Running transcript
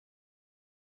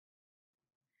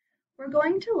We're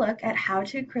going to look at how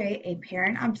to create a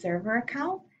Parent Observer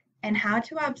account and how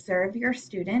to observe your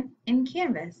student in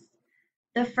Canvas.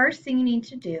 The first thing you need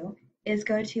to do is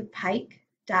go to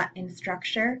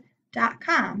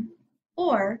pike.instructure.com,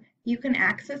 or you can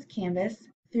access Canvas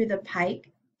through the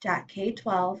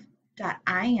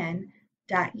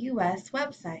pike.k12.in.us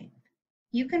website.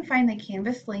 You can find the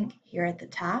Canvas link here at the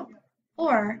top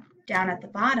or down at the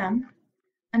bottom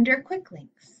under Quick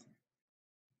Links.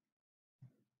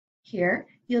 Here,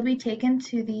 you'll be taken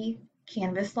to the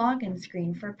Canvas login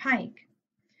screen for Pike.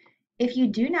 If you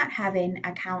do not have an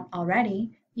account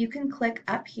already, you can click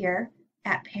up here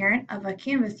at Parent of a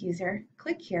Canvas User,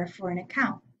 click here for an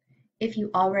account. If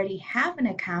you already have an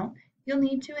account, you'll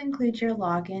need to include your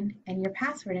login and your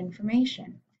password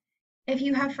information. If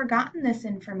you have forgotten this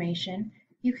information,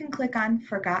 you can click on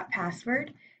Forgot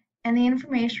Password, and the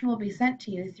information will be sent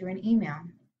to you through an email.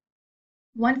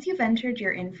 Once you've entered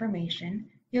your information,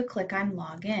 you'll click on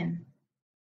Login.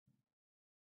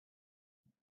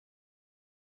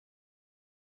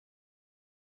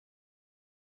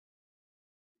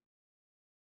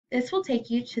 This will take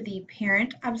you to the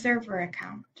Parent Observer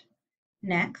account.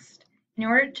 Next, in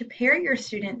order to pair your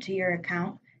student to your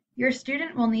account, your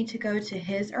student will need to go to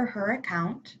his or her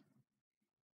account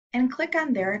and click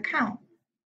on their account,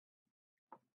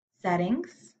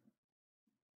 Settings,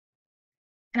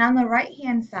 and on the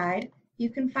right-hand side, you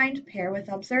can find Pair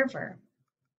with Observer.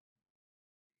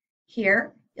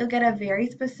 Here, you'll get a very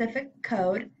specific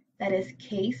code that is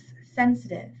case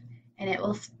sensitive, and it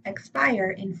will expire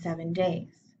in 7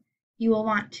 days. You will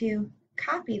want to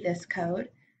copy this code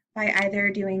by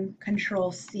either doing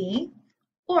Control-C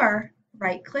or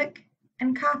right-click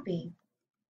and copy.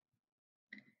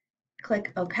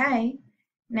 Click OK.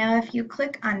 Now if you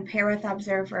click on Pair with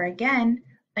Observer again,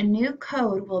 a new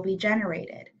code will be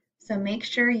generated, so make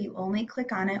sure you only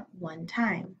click on it one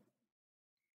time.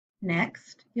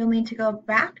 Next, you'll need to go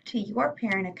back to your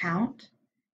parent account,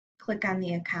 click on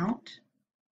the account,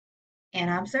 and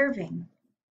Observing.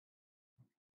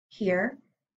 Here,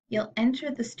 you'll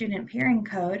enter the student pairing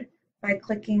code by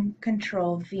clicking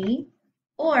Control-V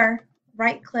or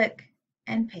right-click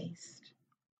and paste.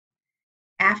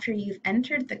 After you've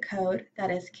entered the code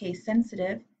that is case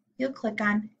sensitive, you'll click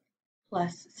on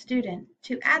Plus Student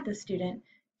to add the student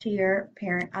to your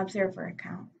Parent Observer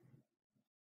account.